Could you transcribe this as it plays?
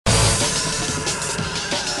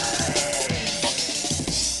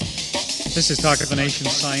This is Talk of the Nation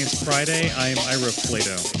Science Friday. I'm Ira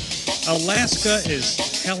Flato. Alaska is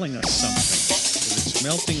telling us something. With its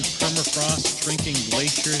melting permafrost, shrinking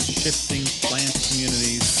glaciers, shifting plant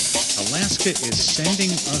communities, Alaska is sending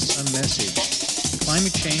us a message.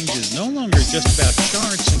 Climate change is no longer just about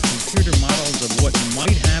charts and computer models of what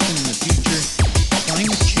might happen in the future.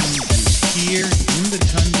 Climate change is here in the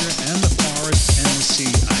tundra and the forests and the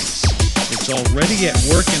sea ice. It's already at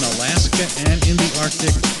work in Alaska and in the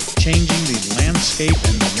Arctic, changing the landscape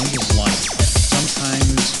and the way of life,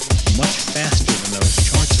 sometimes much faster than those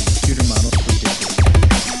charts and computer models predicted.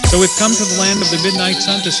 So we've come to the land of the midnight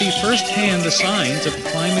sun to see firsthand the signs of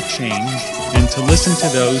climate change and to listen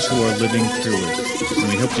to those who are living through it. And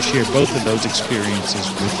we hope to share both of those experiences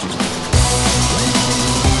with you.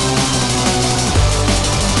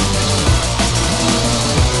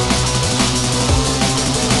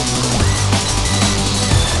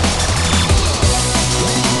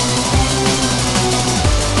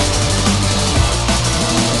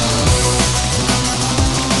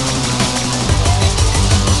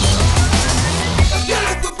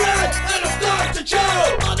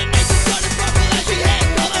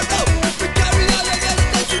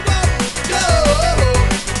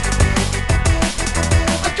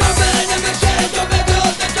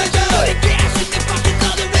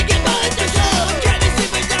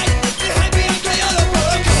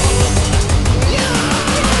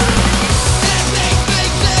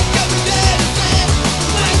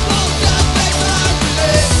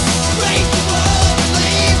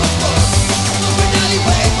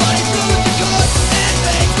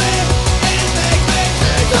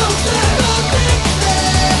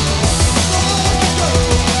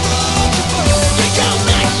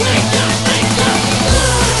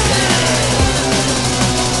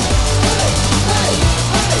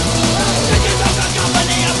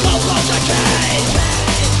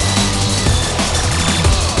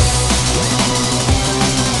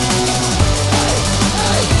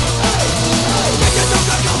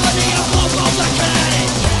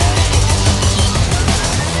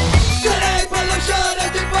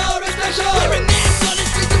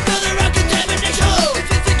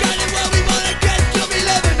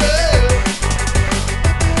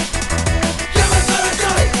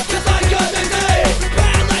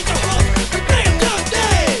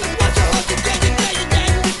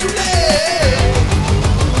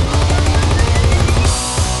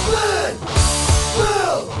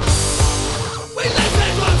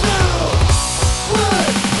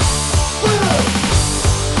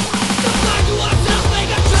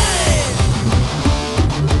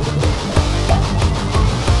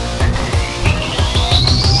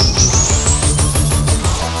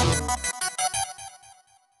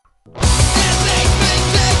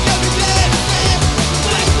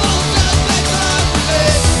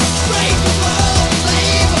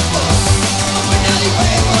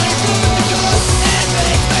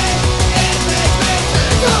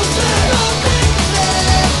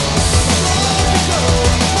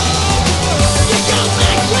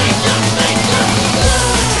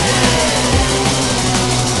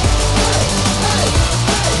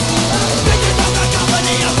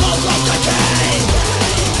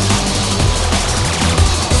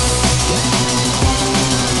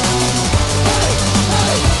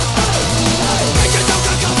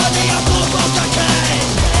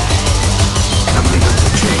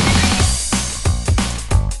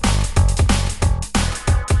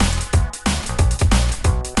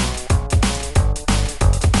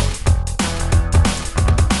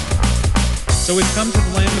 So we've come to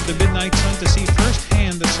the land of the midnight sun to see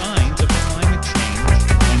firsthand the signs of climate change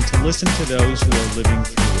and to listen to those who are living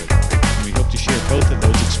through it. And we hope to share both of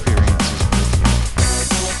those experiences